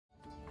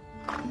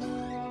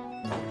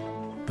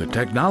The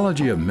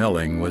technology of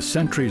milling was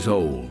centuries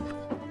old.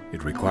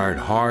 It required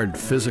hard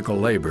physical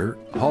labor,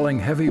 hauling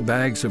heavy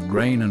bags of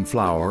grain and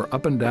flour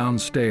up and down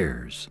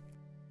stairs.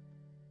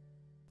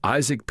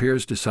 Isaac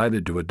Pierce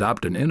decided to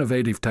adopt an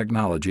innovative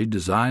technology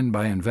designed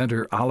by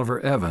inventor Oliver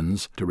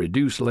Evans to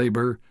reduce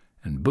labor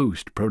and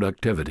boost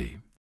productivity.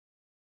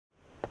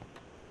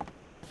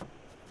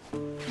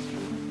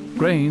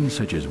 Grain,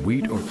 such as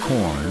wheat or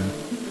corn,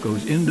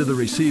 goes into the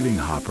receiving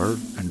hopper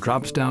and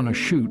drops down a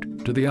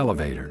chute to the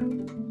elevator.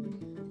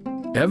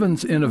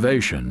 Evans'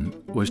 innovation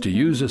was to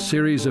use a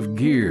series of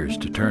gears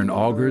to turn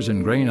augers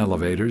and grain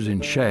elevators in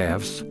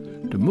shafts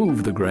to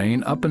move the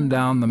grain up and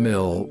down the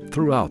mill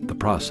throughout the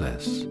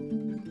process.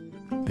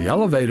 The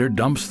elevator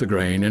dumps the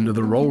grain into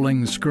the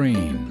rolling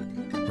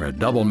screen, where a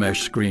double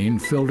mesh screen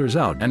filters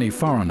out any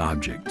foreign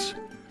objects.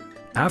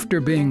 After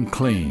being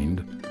cleaned,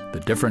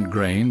 the different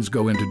grains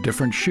go into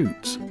different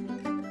chutes.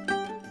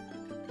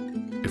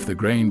 If the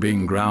grain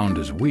being ground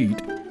is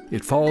wheat,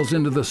 it falls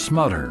into the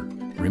smutter,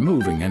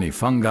 removing any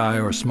fungi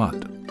or smut.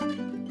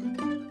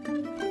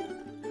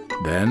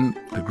 Then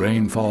the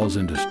grain falls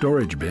into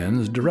storage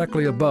bins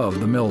directly above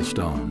the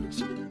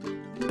millstones.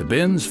 The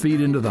bins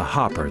feed into the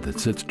hopper that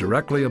sits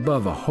directly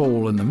above a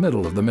hole in the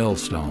middle of the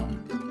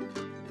millstone.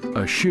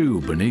 A shoe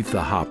beneath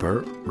the hopper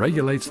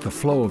regulates the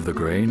flow of the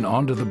grain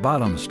onto the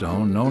bottom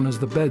stone known as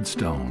the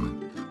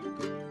bedstone.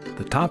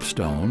 The top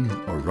stone,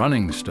 or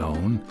running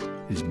stone,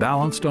 is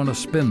balanced on a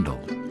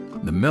spindle.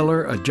 The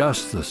miller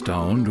adjusts the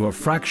stone to a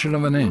fraction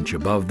of an inch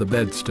above the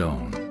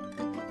bedstone.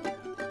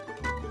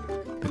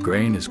 The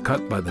grain is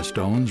cut by the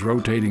stones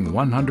rotating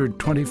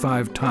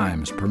 125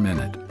 times per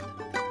minute.